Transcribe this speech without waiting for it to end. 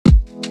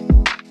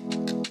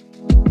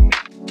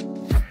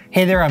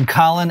Hey there, I'm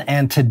Colin,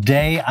 and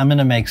today I'm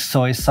gonna make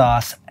soy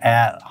sauce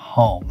at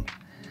home.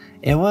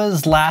 It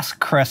was last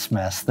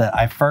Christmas that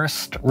I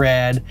first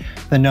read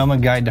the Noma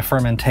Guide to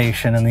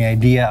Fermentation, and the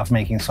idea of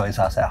making soy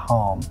sauce at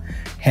home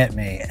hit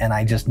me, and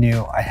I just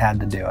knew I had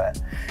to do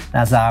it. And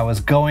as I was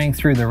going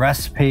through the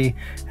recipe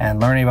and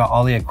learning about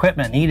all the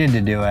equipment needed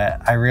to do it,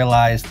 I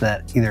realized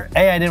that either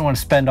A, I didn't want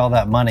to spend all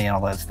that money and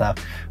all that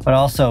stuff, but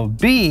also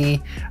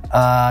B,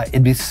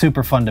 it'd be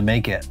super fun to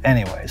make it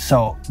anyway.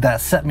 So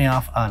that set me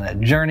off on a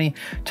journey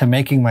to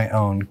making my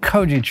own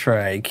koji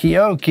tray,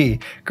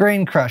 kioki,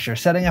 grain crusher,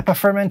 setting up a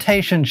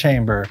fermentation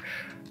chamber,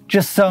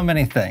 just so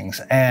many things.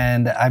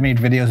 And I made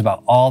videos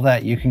about all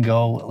that. You can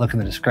go look in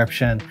the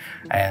description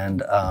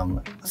and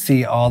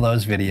see all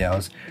those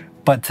videos.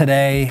 But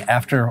today,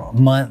 after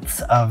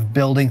months of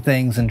building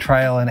things and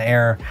trial and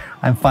error,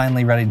 I'm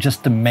finally ready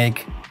just to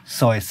make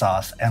soy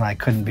sauce, and I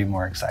couldn't be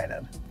more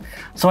excited.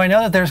 So I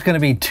know that there's going to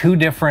be two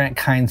different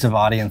kinds of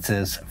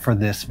audiences for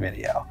this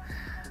video.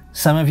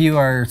 Some of you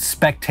are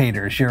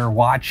spectators. You're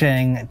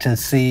watching to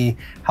see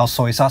how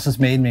soy sauce is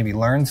made, maybe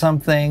learn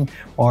something,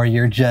 or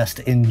you're just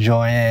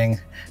enjoying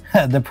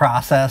the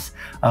process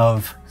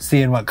of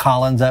seeing what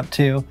Colin's up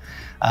to.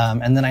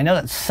 And then I know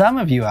that some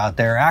of you out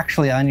there are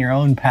actually on your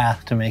own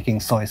path to making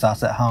soy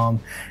sauce at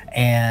home.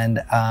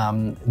 And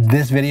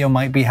this video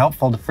might be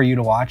helpful for you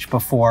to watch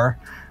before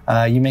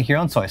you make your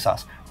own soy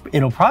sauce.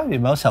 It'll probably be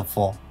most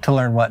helpful to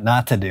learn what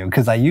not to do,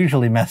 because I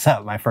usually mess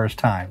up my first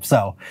time.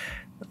 So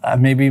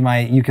maybe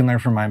you can learn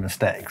from my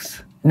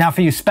mistakes. Now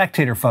for you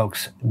spectator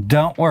folks,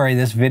 don't worry,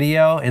 this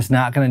video is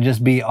not gonna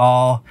just be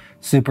all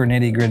super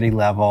nitty-gritty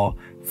level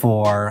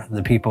for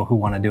the people who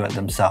wanna do it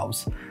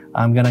themselves.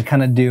 I'm gonna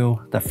kind of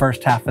do the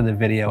first half of the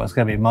video. It's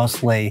gonna be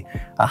mostly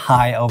a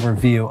high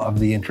overview of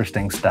the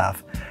interesting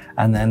stuff,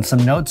 and then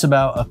some notes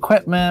about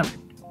equipment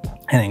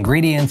and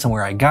ingredients and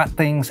where I got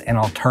things and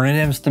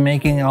alternatives to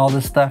making all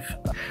this stuff.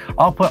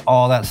 I'll put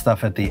all that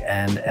stuff at the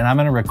end, and I'm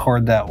gonna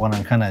record that when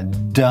I'm kind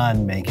of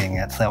done making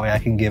it, so that way I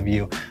can give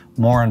you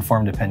more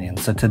informed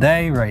opinions. So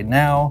today, right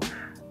now,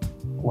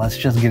 let's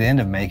just get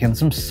into making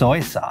some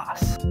soy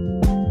sauce.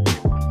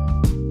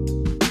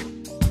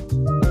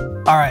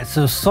 All right,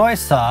 so soy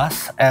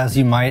sauce, as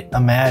you might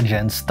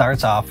imagine,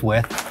 starts off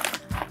with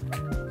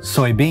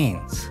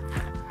soybeans.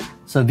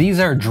 So these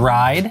are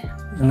dried,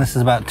 and this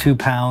is about 2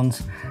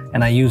 pounds.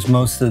 And I use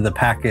most of the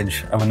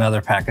package of another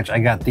package. I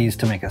got these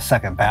to make a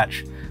second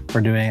batch.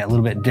 We're doing a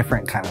little bit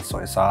different kind of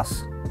soy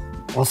sauce.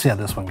 We'll see how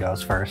this one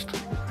goes first.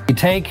 You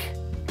take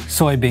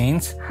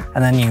soybeans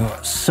and then you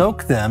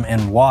soak them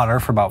in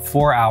water for about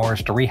 4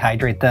 hours to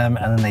rehydrate them,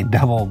 and then they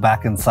double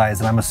back in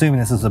size. And I'm assuming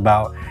this is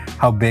about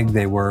how big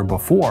they were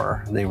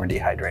before they were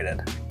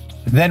dehydrated.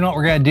 Then what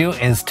we're gonna do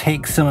is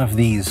take some of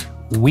these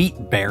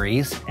wheat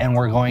berries, and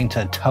we're going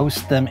to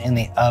toast them in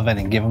the oven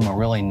and give them a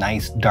really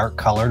nice dark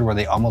colored where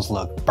they almost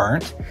look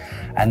burnt.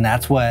 And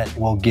that's what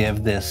will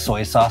give this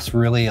soy sauce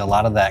really a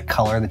lot of that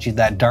color,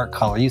 that dark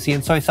color you see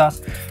in soy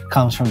sauce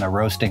comes from the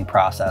roasting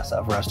process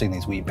of roasting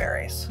these wheat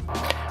berries.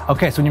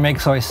 Okay, so when you make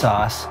soy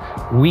sauce,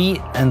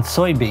 wheat and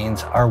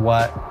soybeans are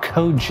what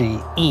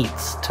koji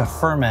eats to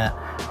ferment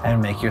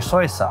and make your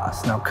soy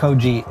sauce. Now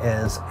koji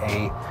is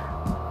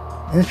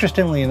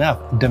interestingly enough,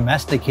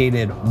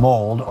 domesticated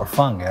mold or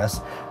fungus,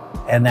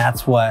 and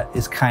that's what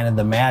is kind of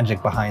the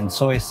magic behind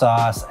soy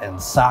sauce and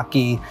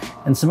sake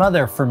and some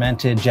other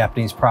fermented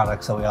Japanese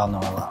products that we all know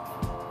and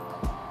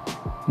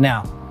love.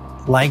 Now,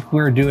 like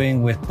we're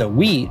doing with the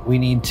wheat, we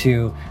need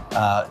to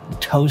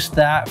toast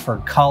that for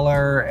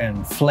color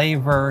and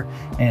flavor,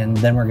 and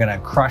then we're gonna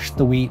crush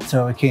the wheat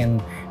so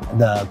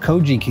the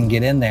koji can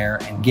get in there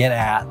and get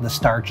at the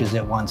starches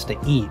it wants to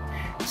eat.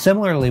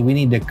 Similarly, we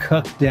need to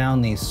cook down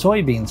these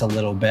soybeans a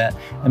little bit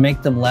and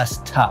make them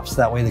less tough, so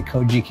that way the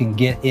koji can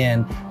get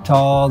in to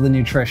all the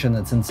nutrition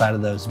that's inside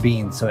of those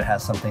beans, so it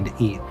has something to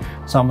eat.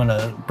 So I'm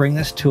gonna bring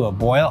this to a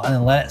boil and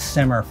then let it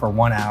simmer for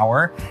 1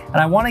 hour. And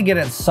I wanna get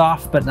it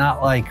soft, but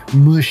not like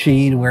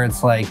mushy where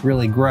it's like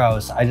really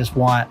gross. I just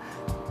want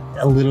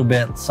a little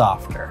bit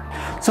softer.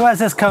 So as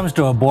this comes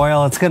to a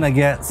boil, it's gonna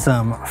get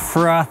some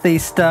frothy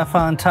stuff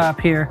on top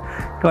here.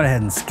 Go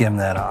ahead and skim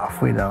that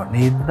off. We don't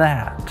need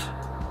that.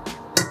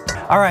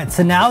 All right,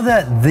 so now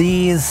that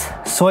these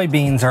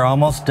soybeans are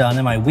almost done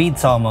and my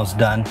wheat's almost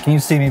done, can you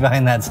see me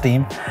behind that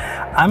steam?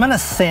 I'm gonna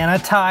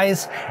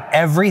sanitize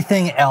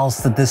everything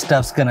else that this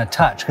stuff's gonna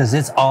touch, because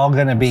it's all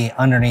gonna be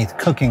underneath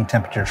cooking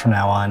temperatures from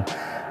now on.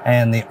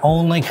 And the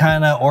only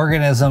kind of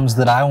organisms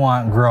that I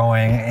want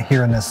growing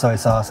here in this soy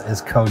sauce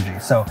is koji.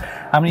 So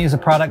I'm gonna use a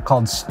product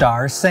called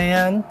Star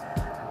San.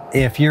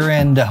 If you're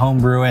into home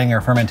brewing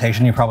or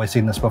fermentation, you've probably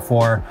seen this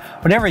before.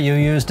 Whatever you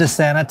use to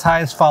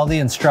sanitize, follow the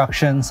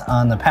instructions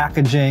on the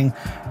packaging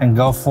and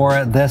go for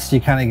it. This,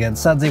 you kind of get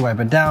sudsy, wipe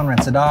it down,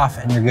 rinse it off,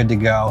 and you're good to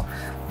go.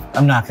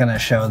 I'm not gonna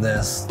show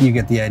this. You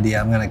get the idea.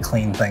 I'm gonna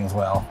clean things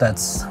well.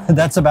 That's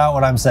about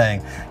what I'm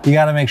saying. You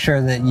gotta make sure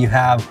that you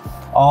have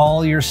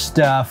all your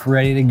stuff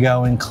ready to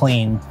go and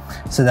clean.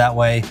 So that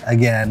way,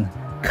 again,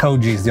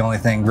 koji is the only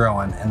thing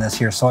growing in this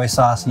here soy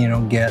sauce, and you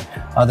don't get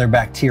other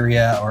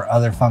bacteria or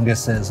other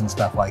funguses and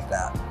stuff like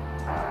that.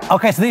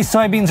 Okay, so these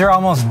soybeans are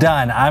almost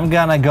done. I'm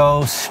gonna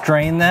go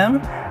strain them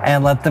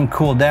and let them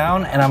cool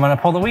down, and I'm gonna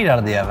pull the wheat out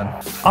of the oven.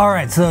 All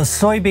right, so those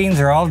soybeans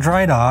are all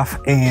dried off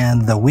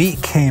and the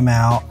wheat came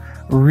out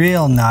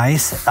real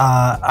nice.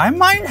 I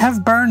might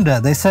have burned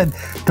it. They said,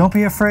 don't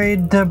be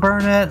afraid to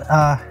burn it.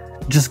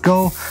 Just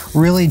go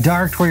really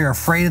dark where you're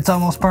afraid it's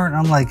almost burnt.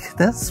 I'm like,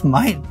 this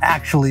might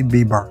actually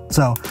be burnt.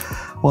 So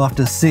we'll have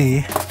to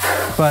see.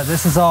 But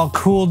this is all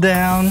cooled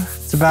down.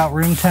 It's about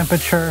room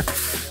temperature.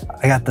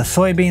 I got the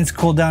soybeans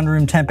cooled down to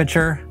room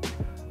temperature.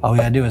 All we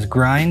gotta do is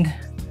grind,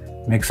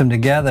 mix them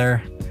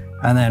together,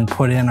 and then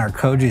put in our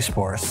koji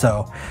spores.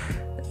 So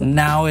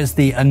now is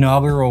the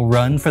inaugural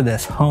run for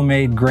this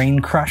homemade grain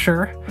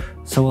crusher.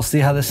 So we'll see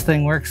how this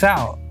thing works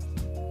out.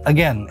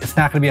 Again, it's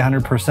not gonna be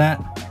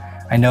 100%.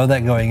 I know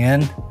that going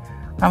in.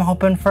 I'm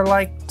hoping for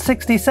like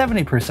 60,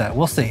 70%.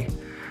 We'll see.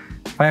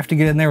 If I have to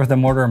get in there with a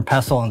mortar and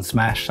pestle and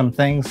smash some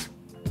things,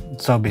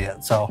 so be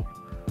it. So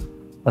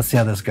let's see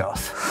how this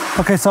goes.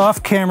 Okay, so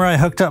off camera, I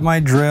hooked up my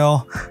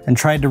drill and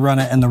tried to run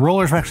it, and the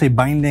rollers were actually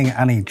binding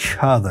on each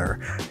other,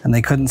 and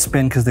they couldn't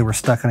spin because they were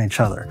stuck on each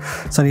other.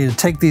 So I need to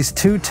take these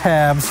two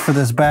tabs for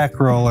this back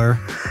roller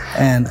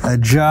and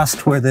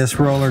adjust where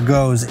this roller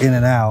goes in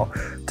and out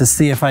to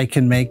see if I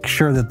can make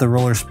sure that the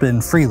rollers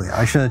spin freely.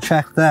 I should have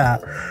checked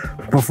that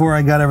before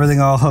I got everything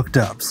all hooked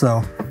up.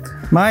 So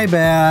my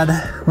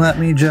bad. Let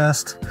me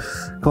just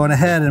go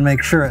ahead and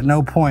make sure at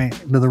no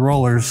point do the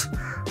rollers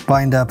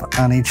bind up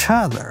on each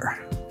other.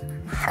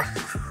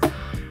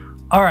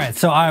 All right,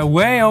 so I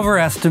way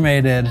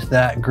overestimated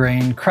that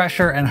grain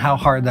crusher and how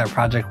hard that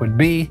project would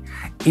be,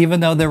 even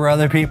though there were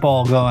other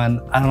people going,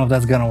 I don't know if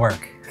that's gonna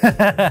work.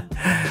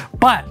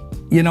 But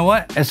you know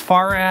what? As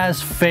far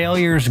as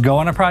failures go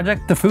on a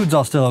project, the food's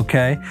all still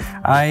okay.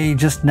 I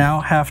just now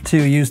have to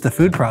use the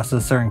food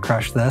processor and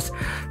crush this.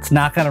 It's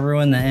not gonna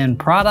ruin the end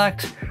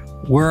product.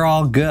 We're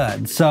all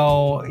good.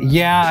 So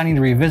yeah, I need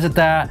to revisit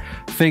that,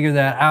 figure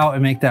that out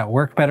and make that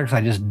work better because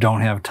I just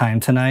don't have time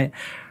tonight.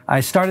 I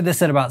started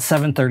this at about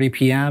 7:30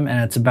 p.m.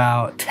 and it's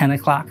about 10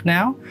 o'clock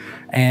now,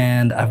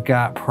 and I've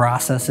got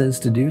processes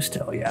to do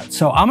still yet.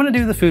 So I'm gonna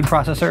do the food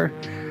processor.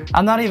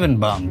 I'm not even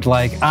bummed.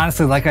 Like,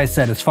 honestly, like I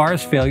said, as far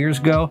as failures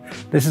go,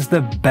 this is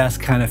the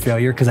best kind of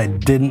failure because I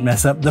didn't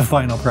mess up the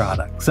final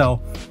product.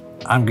 So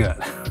I'm good.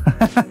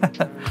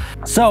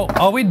 So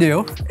all we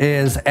do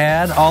is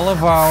add all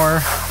of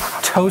our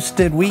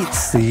toasted wheat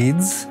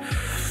seeds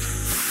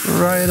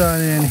right on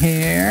in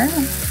here.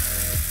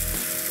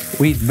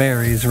 Wheat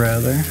berries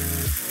rather.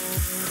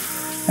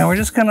 And we're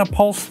just gonna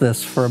pulse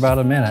this for about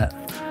a minute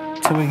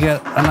till we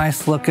get a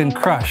nice looking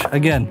crush.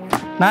 Again,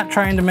 not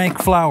trying to make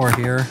flour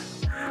here.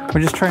 We're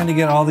just trying to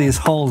get all these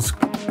holes,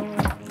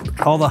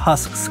 all the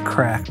husks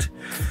cracked.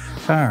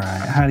 All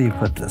right, how do you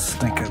put this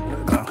stinking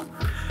lid on?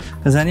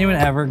 Has anyone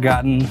ever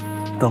gotten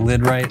the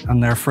lid right on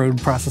their food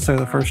processor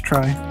the first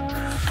try?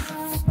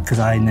 Because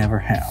I never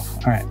have.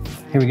 All right,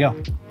 here we go.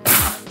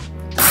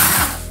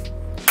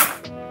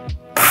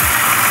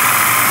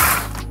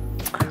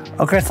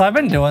 Okay, so I've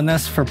been doing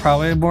this for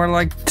probably more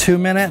like 2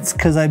 minutes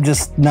because I'm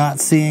just not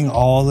seeing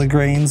all the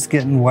grains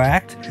getting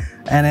whacked,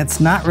 and it's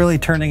not really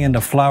turning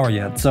into flour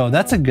yet. So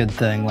that's a good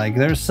thing. Like,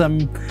 there's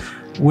some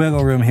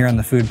wiggle room here in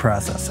the food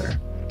processor,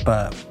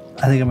 but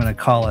I think I'm gonna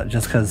call it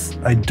just because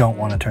I don't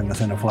want to turn this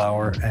into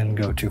flour and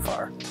go too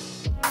far.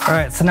 All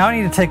right, so now I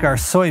need to take our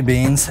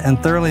soybeans and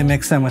thoroughly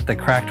mix them with the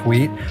cracked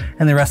wheat.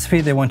 In the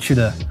recipe, they want you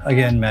to,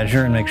 again,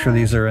 measure and make sure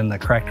these are in the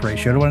correct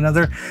ratio to one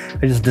another.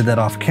 I just did that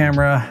off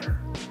camera.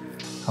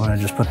 I'm gonna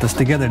just put this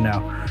together now.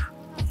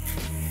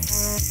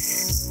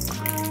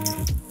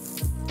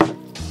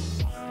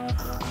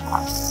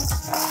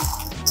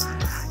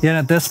 Yeah, and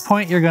at this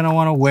point, you're gonna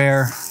wanna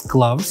wear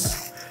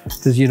gloves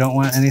because you don't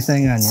want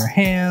anything on your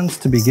hands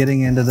to be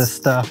getting into this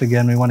stuff.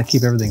 Again, we wanna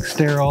keep everything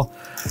sterile.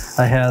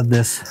 I had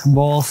this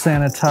bowl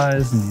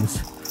sanitized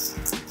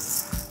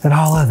and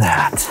all of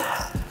that.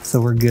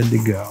 So we're good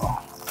to go.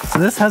 So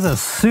this has a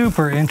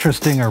super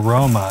interesting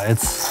aroma.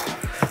 It's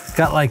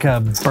got like a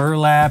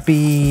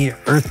burlappy,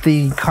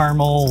 earthy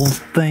caramel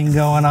thing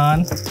going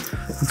on.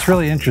 It's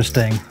really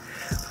interesting.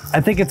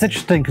 I think it's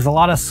interesting because a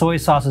lot of soy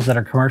sauces that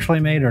are commercially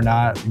made are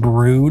not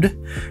brewed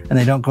and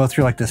they don't go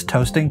through like this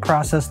toasting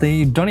process.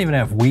 They don't even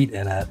have wheat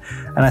in it.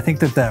 And I think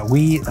that that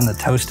wheat and the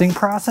toasting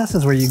process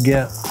is where you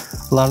get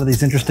a lot of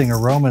these interesting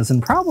aromas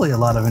and probably a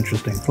lot of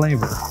interesting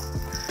flavor.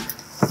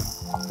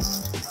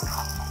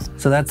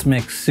 So that's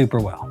mixed super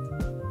well.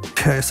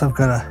 Okay, so I've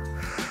got a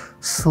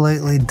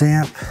slightly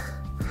damp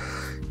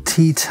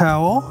tea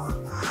towel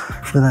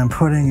that I'm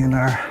putting in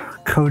our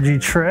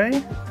koji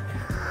tray.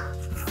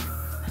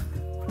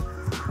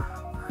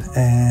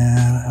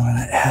 And I'm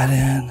gonna add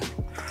in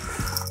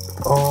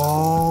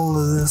all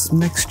of this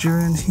mixture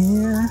in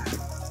here.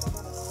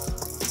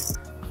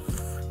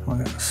 We're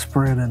gonna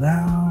spread it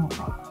out.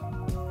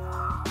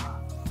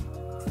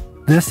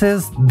 This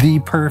is the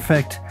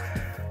perfect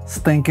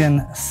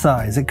stinking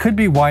size. It could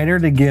be wider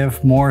to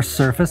give more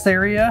surface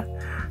area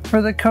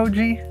for the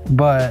koji,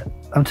 but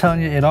I'm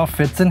telling you, it all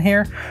fits in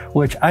here,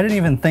 which I didn't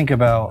even think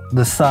about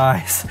the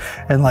size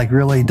and like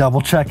really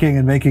double checking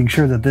and making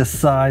sure that this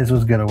size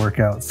was gonna work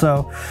out.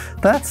 So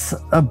that's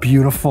a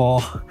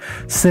beautiful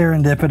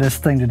serendipitous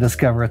thing to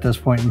discover at this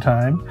point in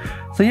time.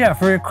 So yeah,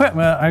 for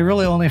equipment, I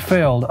really only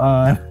failed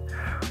on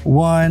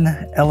one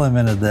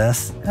element of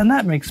this, and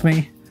that makes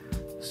me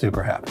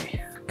super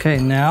happy. Okay,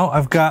 now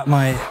I've got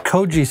my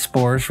koji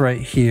spores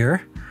right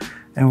here,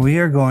 and we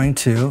are going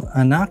to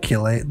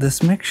inoculate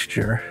this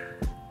mixture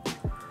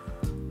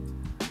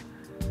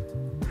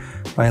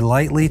by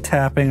lightly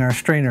tapping our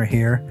strainer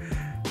here,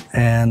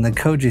 and the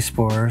koji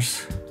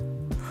spores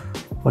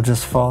will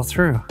just fall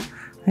through.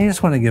 And you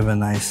just want to give a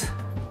nice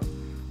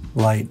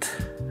light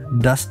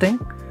dusting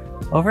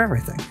over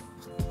everything.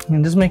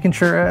 And just making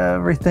sure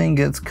everything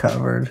gets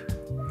covered.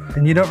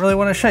 And you don't really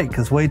want to shake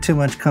because way too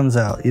much comes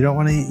out. You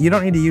don't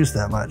need to use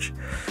that much.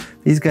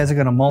 These guys are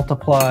going to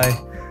multiply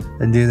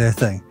and do their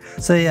thing.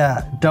 So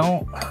yeah,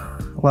 don't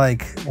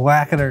like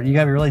whack it, or you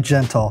gotta be really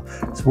gentle.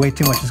 It's way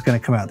too much is going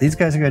to come out. These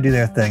guys are going to do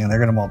their thing and they're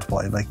going to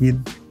multiply. Like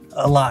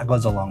a lot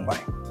goes a long way.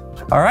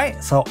 All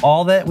right, so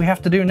all that we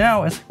have to do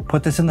now is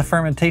put this in the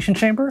fermentation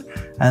chamber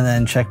and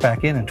then check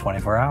back in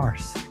 24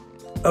 hours.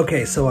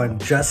 Okay, so I'm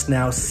just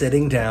now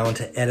sitting down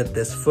to edit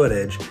this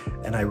footage,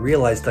 and I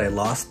realized that I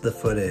lost the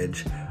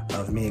footage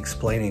of me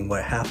explaining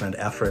what happened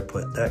after I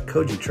put that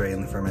koji tray in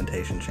the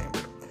fermentation chamber.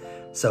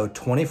 So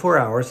 24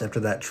 hours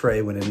after that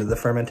tray went into the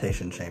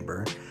fermentation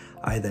chamber,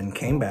 I then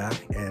came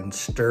back and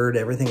stirred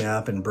everything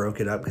up and broke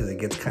it up because it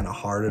gets kind of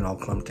hard and all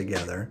clumped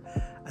together.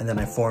 And then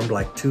I formed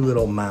like 2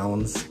 little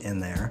mounds in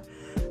there.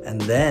 And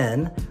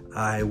then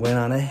I went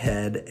on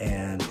ahead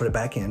and put it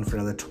back in for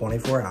another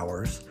 24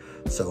 hours.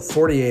 So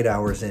 48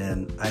 hours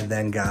in, I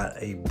then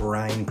got a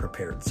brine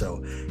prepared.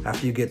 So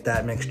after you get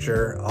that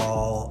mixture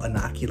all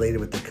inoculated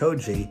with the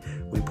koji,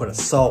 we put a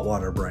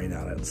saltwater brine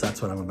on it. So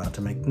that's what I'm about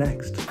to make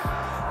next.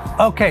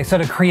 Okay, so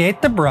to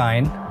create the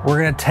brine, we're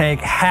gonna take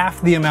half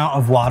the amount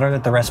of water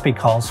that the recipe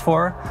calls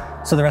for.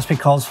 So the recipe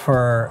calls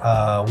for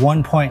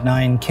 1.9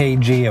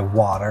 kg of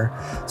water.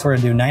 So we're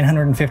gonna do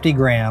 950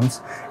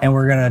 grams, and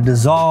we're gonna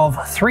dissolve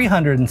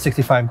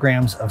 365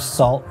 grams of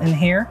salt in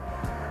here.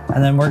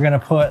 And then we're gonna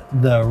put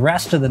the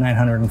rest of the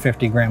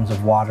 950 grams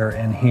of water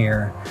in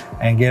here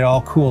and get it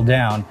all cooled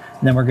down.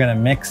 And then we're gonna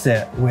mix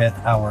it with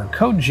our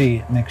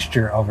koji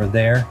mixture over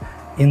there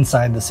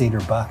inside the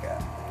cedar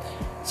bucket.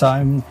 So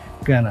I'm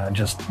gonna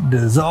just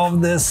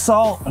dissolve this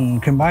salt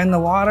and combine the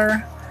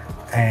water,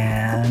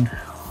 and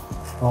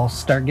we'll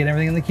start getting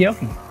everything in the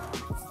kyoki.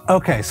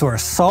 Okay, so our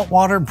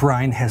saltwater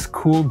brine has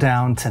cooled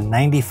down to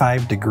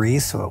 95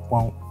 degrees, so it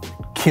won't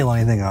kill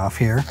anything off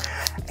here.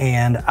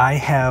 And I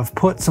have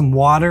put some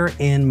water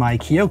in my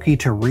kyoki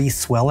to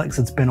re-swell it, because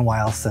it's been a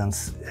while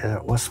since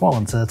it was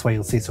swollen, so that's why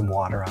you'll see some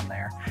water on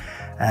there.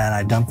 And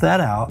I dumped that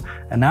out,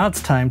 and now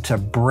it's time to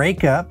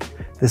break up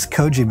this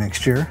koji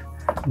mixture,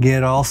 get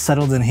it all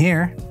settled in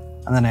here,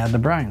 and then add the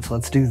brine. So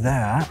let's do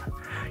that.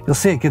 You'll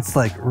see it gets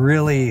like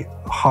really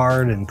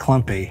hard and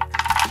clumpy.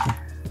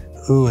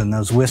 Ooh, and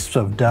those wisps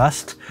of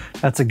dust,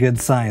 that's a good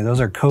sign. Those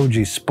are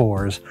koji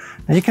spores.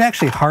 Now you can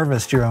actually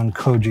harvest your own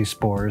koji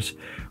spores,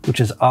 which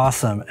is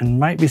awesome, and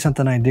might be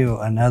something I do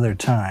another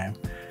time.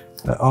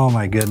 But oh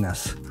my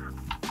goodness,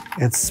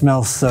 it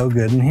smells so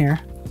good in here.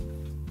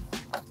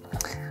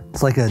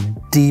 It's like a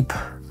deep,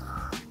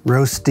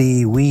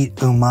 roasty, wheat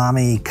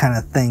umami kind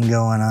of thing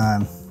going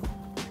on.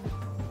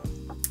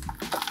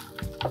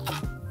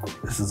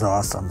 This is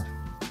awesome.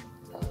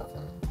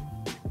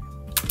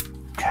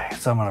 Okay,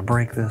 so I'm gonna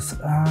break this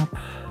up.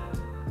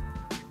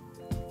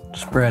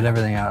 Spread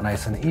everything out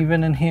nice and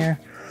even in here.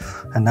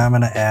 And now I'm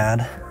gonna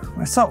add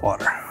my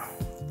saltwater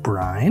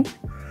brine.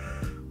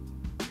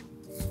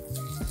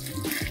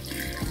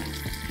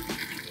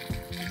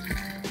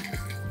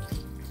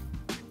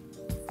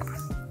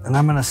 And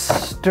I'm gonna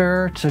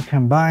stir to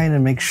combine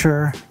and make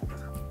sure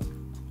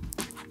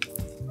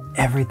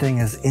everything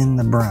is in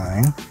the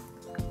brine.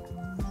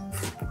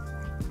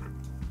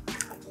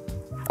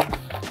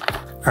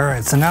 All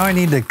right, so now I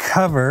need to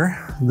cover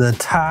the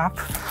top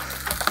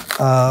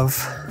of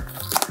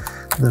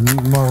the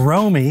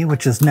moromi,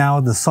 which is now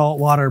the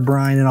saltwater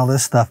brine and all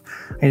this stuff.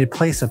 I need to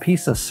place a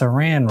piece of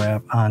saran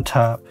wrap on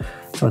top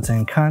so it's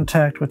in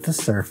contact with the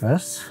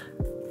surface.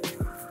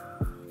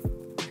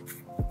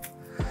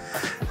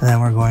 And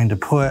then we're going to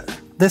put,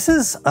 this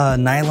is a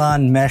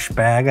nylon mesh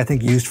bag, I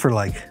think used for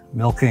like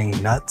milking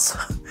nuts.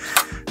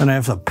 And I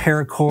have a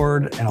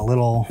paracord and a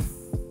little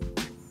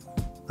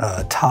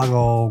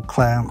toggle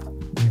clamp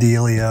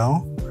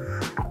dealio.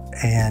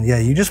 And yeah,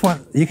 you just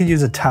want, you could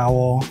use a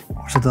towel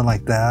or something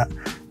like that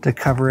to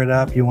cover it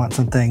up. You want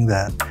something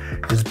that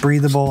is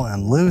breathable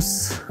and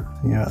loose.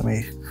 You know, let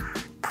me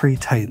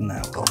pre-tighten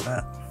that a little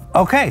bit.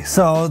 Okay,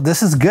 so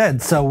this is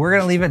good. So we're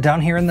gonna leave it down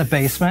here in the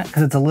basement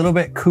because it's a little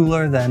bit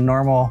cooler than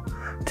normal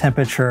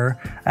temperature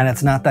and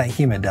it's not that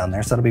humid down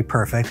there, so it'll be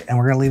perfect. And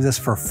we're gonna leave this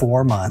for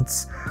 4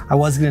 months. I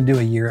was gonna do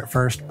a year at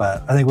first,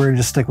 but I think we're gonna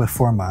just stick with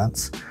 4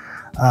 months.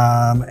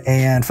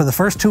 And for the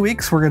first 2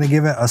 weeks, we're gonna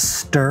give it a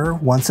stir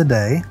once a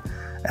day.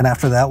 And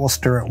after that, we'll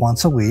stir it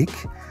once a week.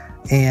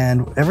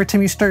 And every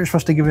time you stir, you're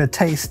supposed to give it a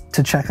taste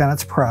to check on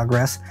its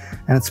progress.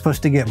 And it's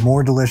supposed to get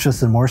more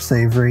delicious and more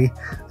savory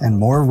and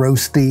more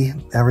roasty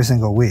every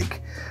single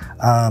week.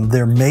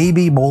 There may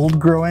be mold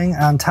growing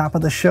on top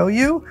of the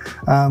shoyu,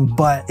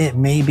 but it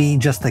may be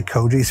just the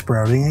koji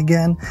sprouting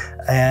again.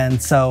 And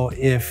so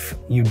if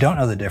you don't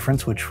know the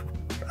difference, which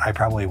I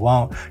probably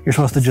won't, you're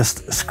supposed to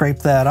just scrape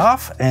that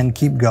off and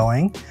keep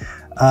going.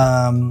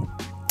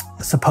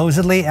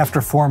 Supposedly after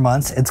 4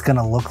 months, it's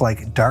gonna look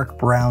like dark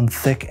brown,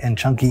 thick and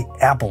chunky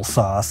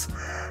applesauce.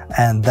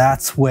 And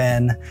that's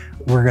when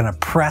we're gonna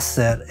press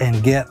it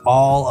and get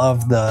all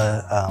of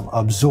the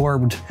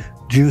absorbed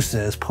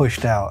juices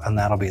pushed out, and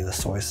that'll be the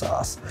soy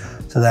sauce.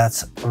 So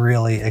that's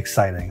really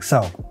exciting.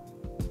 So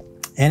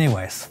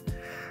anyways,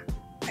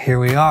 here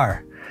we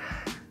are.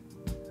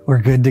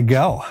 We're good to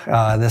go.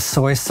 This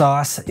soy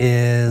sauce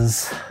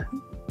is,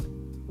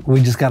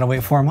 we just gotta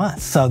wait 4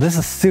 months. So this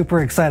is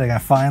super exciting. I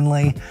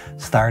finally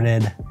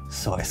started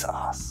soy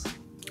sauce.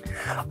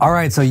 All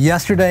right, so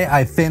yesterday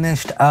I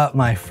finished up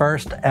my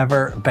first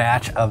ever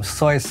batch of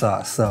soy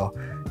sauce. So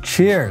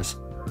cheers.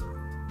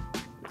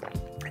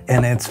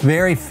 And it's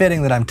very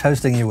fitting that I'm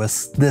toasting you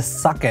with this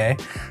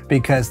sake,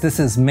 because this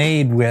is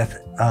made with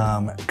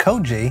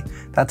koji.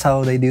 That's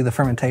how they do the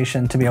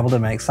fermentation to be able to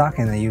make sake,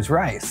 and they use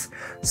rice.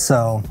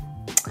 So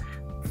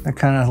they're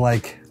kind of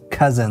like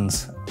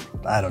cousins.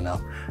 I don't know.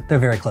 They're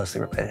very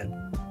closely related.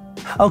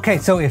 Okay,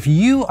 so if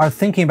you are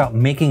thinking about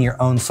making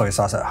your own soy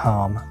sauce at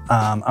home,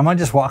 I'm gonna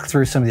just walk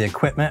through some of the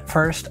equipment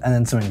first and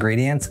then some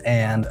ingredients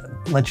and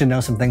let you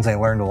know some things I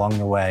learned along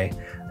the way,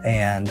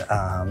 and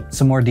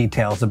some more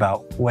details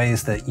about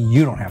ways that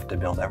you don't have to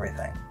build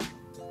everything.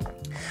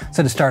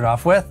 So to start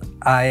off with,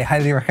 I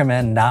highly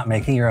recommend not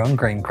making your own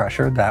grain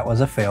crusher. That was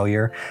a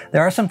failure.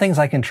 There are some things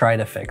I can try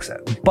to fix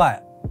it,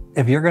 but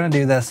if you're gonna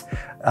do this,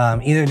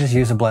 either just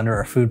use a blender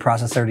or a food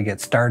processor to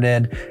get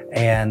started,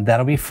 and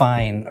that'll be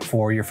fine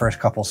for your first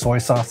couple soy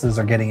sauces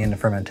or getting into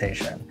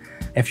fermentation.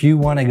 If you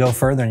want to go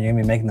further and you're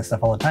gonna be making this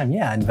stuff all the time,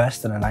 yeah,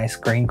 invest in a nice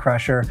grain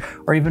crusher,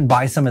 or even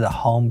buy some of the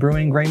home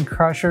brewing grain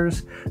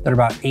crushers that are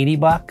about 80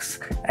 bucks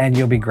and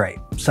you'll be great.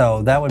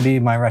 So that would be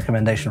my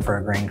recommendation for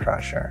a grain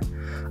crusher.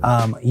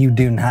 You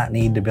do not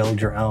need to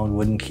build your own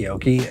wooden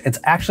kioki. It's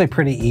actually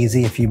pretty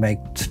easy if you make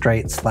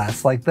straight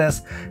slats like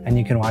this, and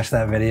you can watch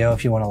that video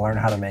if you want to learn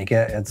how to make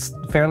it. It's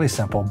fairly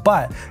simple,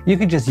 but you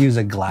could just use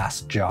a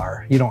glass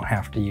jar. You don't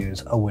have to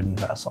use a wooden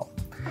vessel.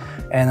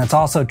 And that's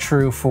also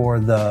true for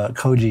the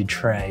koji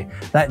tray.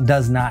 That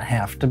does not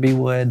have to be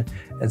wood.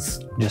 It's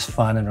just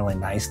fun and really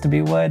nice to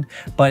be wood,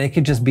 but it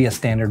could just be a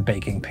standard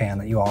baking pan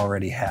that you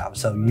already have.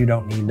 So you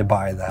don't need to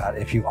buy that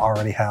if you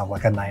already have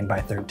like a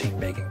 9x13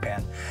 baking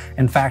pan.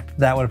 In fact,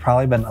 that would have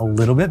probably been a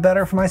little bit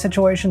better for my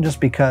situation,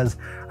 just because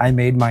I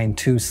made mine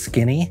too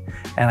skinny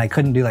and I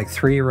couldn't do like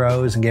 3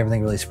 rows and get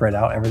everything really spread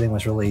out. Everything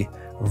was really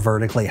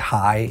vertically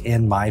high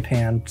in my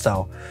pan.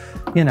 So,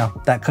 you know,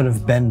 that could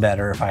have been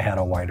better if I had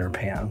a wider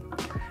pan.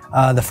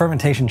 The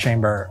fermentation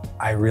chamber,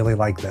 I really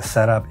like this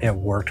setup. It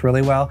worked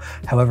really well.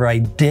 However, I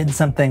did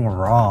something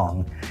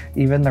wrong.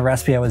 Even the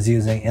recipe I was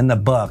using in the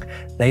book,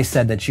 they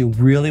said that you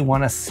really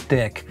want to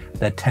stick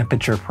the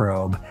temperature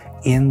probe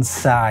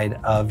inside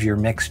of your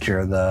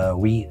mixture, the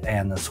wheat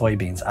and the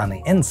soybeans on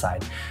the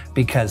inside,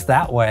 because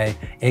that way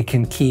it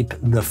can keep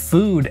the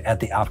food at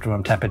the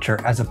optimum temperature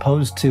as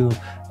opposed to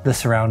the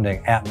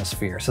surrounding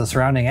atmosphere. So the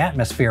surrounding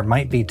atmosphere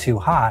might be too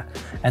hot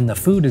and the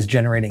food is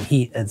generating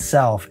heat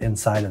itself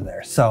inside of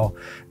there. So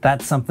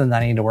that's something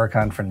that I need to work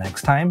on for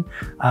next time.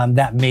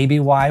 That may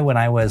be why when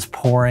I was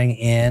pouring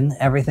in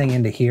everything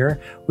into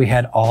here, we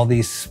had all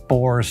these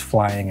spores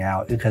flying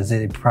out, because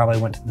it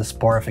probably went to the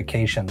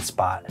sporification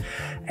spot.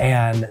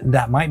 And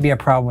that might be a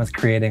problem with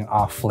creating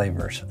off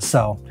flavors.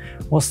 So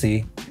we'll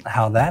see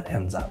how that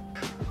ends up.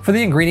 For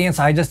the ingredients,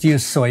 I just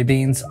used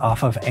soybeans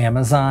off of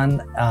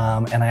Amazon,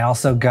 and I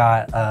also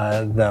got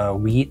the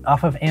wheat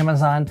off of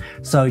Amazon.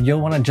 So you'll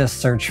want to just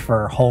search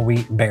for whole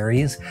wheat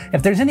berries.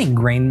 If there's any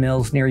grain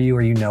mills near you,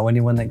 or you know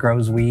anyone that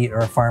grows wheat or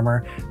a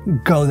farmer,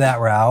 go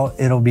that route.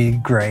 It'll be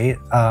great.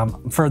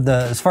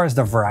 As far as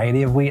the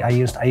variety of wheat, I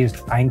used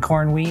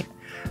einkorn wheat.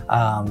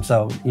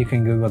 So you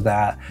can Google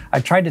that.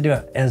 I tried to do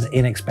it as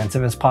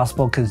inexpensive as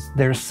possible, because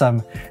there's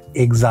some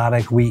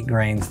exotic wheat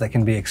grains that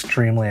can be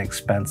extremely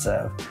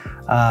expensive.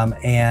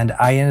 And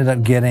I ended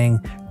up getting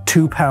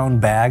 2-pound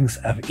bags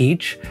of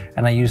each,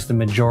 and I used the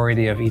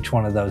majority of each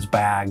one of those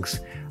bags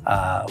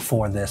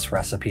for this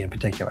recipe in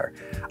particular.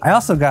 I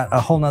also got a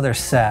whole nother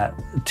set,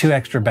 2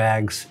 extra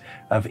bags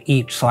of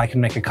each, so I can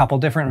make a couple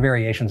different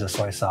variations of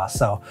soy sauce.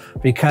 So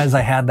because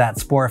I had that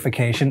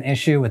sporification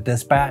issue with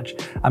this batch,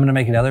 I'm gonna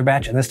make another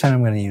batch, and this time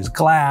I'm gonna use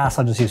glass.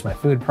 I'll just use my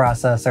food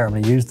processor. I'm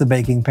gonna use the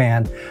baking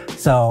pan.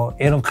 So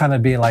it'll kind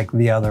of be like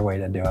the other way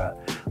to do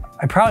it.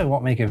 I probably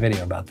won't make a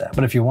video about that,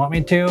 but if you want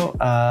me to,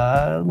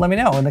 let me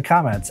know in the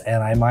comments,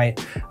 and I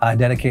might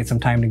dedicate some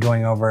time to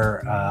going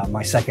over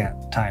my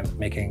second time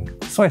making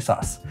soy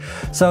sauce.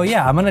 So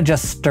yeah, I'm gonna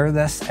just stir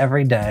this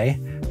every day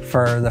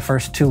for the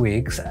first 2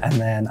 weeks, and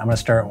then I'm gonna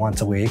start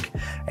once a week,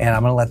 and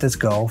I'm gonna let this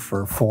go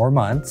for 4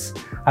 months.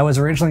 I was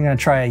originally gonna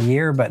try a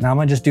year, but now I'm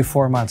gonna just do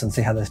 4 months and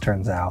see how this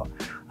turns out.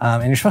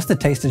 And you're supposed to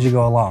taste as you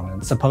go along.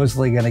 It's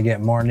supposedly gonna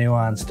get more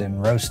nuanced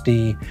and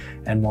roasty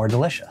and more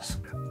delicious.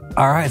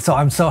 All right, so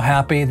I'm so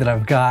happy that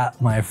I've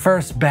got my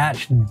first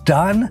batch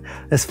done.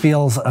 This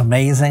feels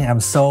amazing. I'm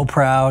so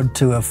proud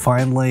to have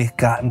finally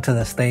gotten to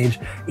this stage,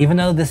 even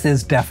though this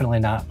is definitely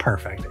not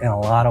perfect in a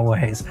lot of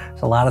ways.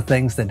 There's a lot of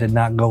things that did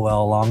not go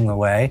well along the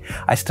way.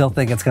 I still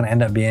think it's gonna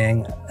end up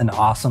being an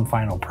awesome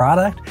final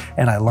product,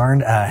 and I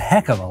learned a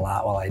heck of a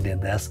lot while I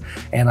did this.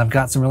 And I've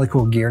got some really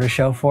cool gear to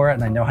show for it,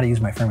 and I know how to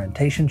use my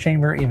fermentation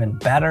chamber even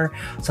better,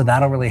 so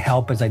that'll really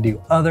help as I do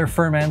other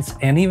ferments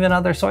and even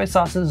other soy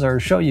sauces or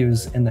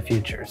shoyus in the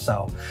future.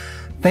 So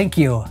thank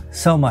you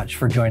so much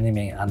for joining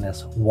me on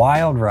this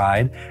wild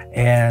ride.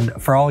 And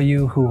for all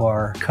you who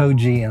are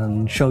koji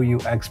and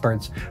shoyu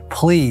experts,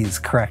 please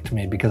correct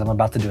me, because I'm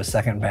about to do a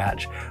second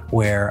batch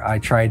where I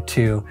tried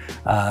to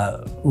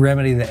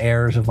remedy the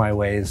errors of my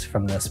ways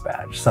from this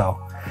batch. So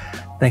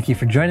thank you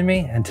for joining me.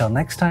 Until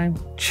next time,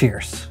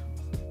 cheers.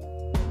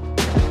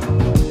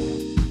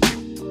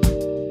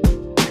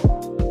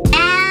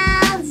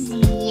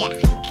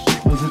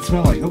 What does it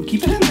smell like? Oh,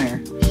 keep it in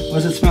there.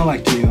 What does it smell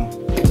like to you?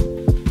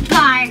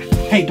 Barf.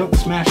 Hey, don't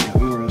smash that.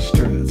 We were going to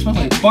stir it. It smells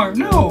like barf.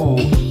 No!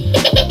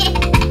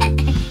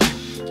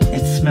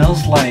 It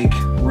smells like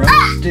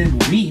roasted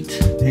wheat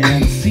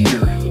and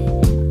cedar.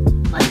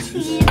 What's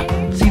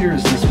cedar? Cedar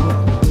is this wood.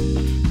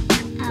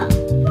 Oh.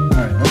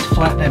 Alright, let's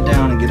flatten it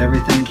down and get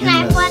everything in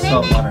the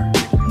salt water.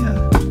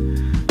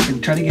 Yeah.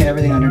 And try to get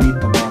everything underneath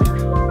the water.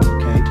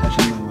 Okay,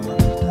 touching the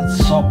water.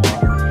 That's salt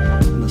water.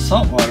 And the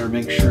salt water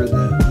makes sure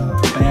that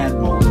bad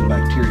mold and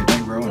bacteria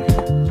don't grow in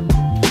here.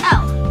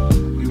 Oh.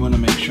 We want to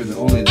make sure that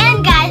only the...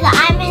 And guys,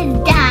 I'm his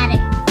daddy.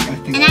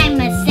 And I'm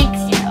a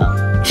 6-year-old.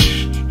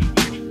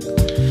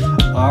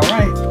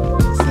 Alright,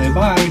 say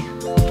bye.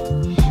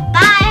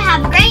 Bye,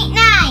 have a great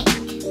night.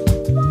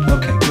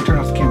 Okay, go turn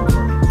off the camera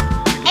for me.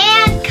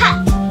 And cut.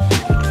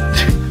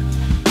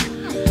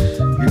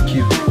 You're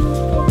cute.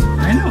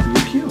 I know,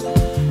 you're cute. I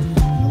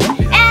love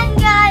you. And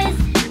guys,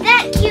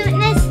 that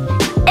cuteness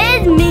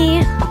is me.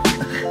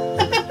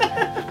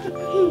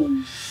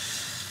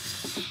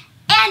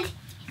 And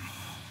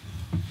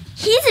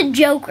he's a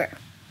joker.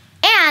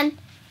 And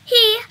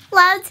he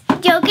loves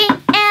joking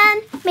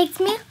and makes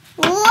me